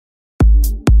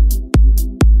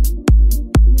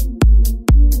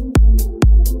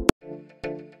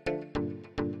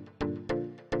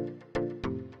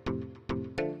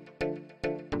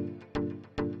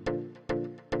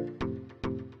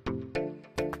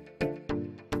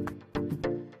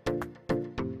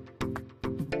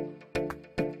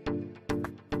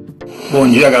Bom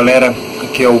dia, galera,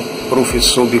 aqui é o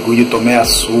professor Bigude Tomé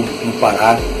Açu, no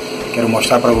Pará. Quero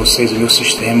mostrar para vocês o meu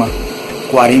sistema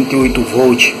 48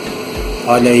 volts.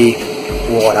 Olha aí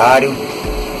o horário,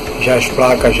 já as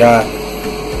placas já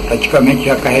praticamente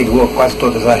já carregou quase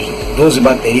todas as 12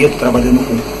 baterias. Estou trabalhando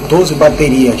com 12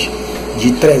 baterias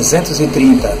de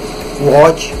 330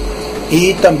 watts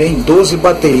e também 12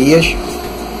 baterias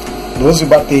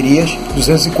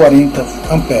 240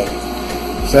 amperes,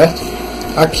 certo?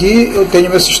 Aqui eu tenho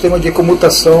meu sistema de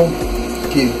comutação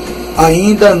que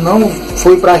ainda não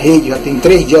foi para a rede, já tem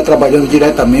 3 dias trabalhando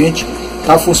diretamente,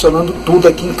 está funcionando tudo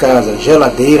aqui em casa,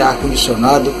 geladeira,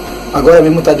 ar-condicionado, agora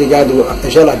mesmo está ligado a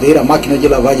geladeira, máquina de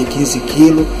lavar de 15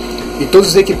 kg e todos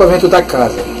os equipamentos da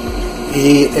casa.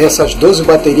 E essas 12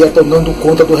 baterias estão dando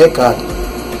conta do recado.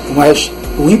 Mas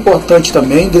o importante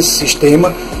também desse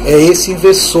sistema é esse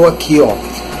inversor aqui, ó.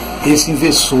 Esse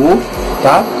inversor,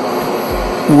 tá?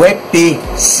 O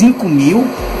EP5000,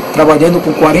 trabalhando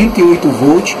com 48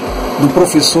 volts, do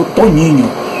professor Toninho.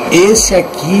 Esse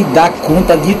aqui dá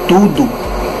conta de tudo,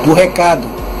 do recado.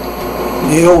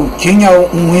 Eu tinha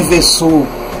um inversor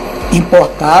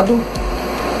importado,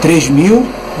 3.000,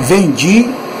 vendi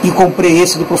e comprei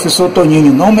esse do professor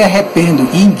Toninho. Não me arrependo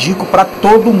e indico para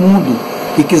todo mundo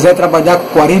que quiser trabalhar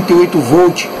com 48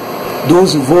 volts,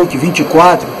 12 volts,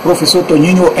 24, professor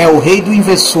Toninho é o rei do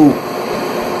inversor.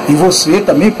 E você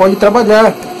também pode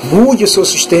trabalhar. Mude o seu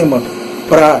sistema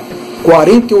para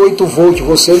 48 volts,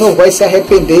 você não vai se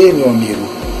arrepender, meu amigo.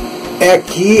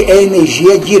 Aqui é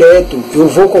energia direto. Eu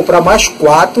vou comprar mais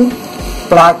 4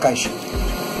 placas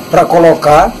para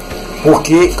colocar,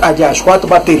 porque, aliás, 4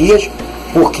 baterias,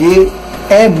 porque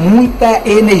é muita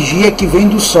energia que vem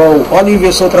do sol. Olha o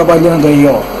inversor trabalhando aí,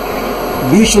 ó.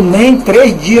 Bicho, nem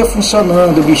 3 dias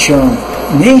funcionando, bichão,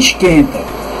 nem esquenta.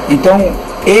 Então,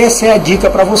 essa é a dica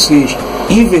para vocês.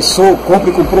 Inversor,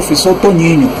 compre com o professor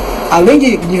Toninho. Além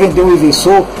de vender o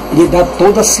inversor, ele dá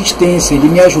toda assistência. Ele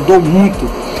me ajudou muito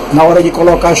na hora de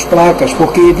colocar as placas,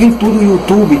 porque ele em tudo no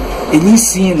YouTube, ele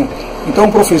ensina. Então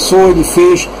o professor, ele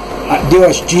fez, deu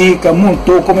as dicas,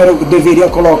 montou como eu deveria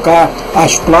colocar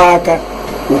as placas,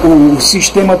 o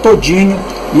sistema todinho.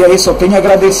 E aí só tenho a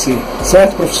agradecer,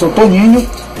 certo? Professor Toninho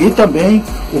e também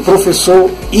o professor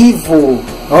Ivo,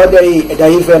 olha aí, é da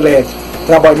Elétrica,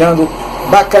 trabalhando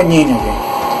bacaninha,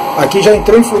 gente. Aqui já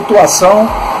entrou em flutuação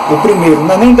o primeiro,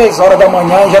 não é nem 10 horas da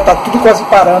manhã, já está tudo quase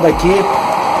parando aqui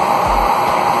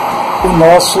o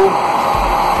nosso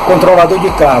controlador de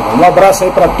carga. Um abraço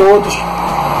aí para todos.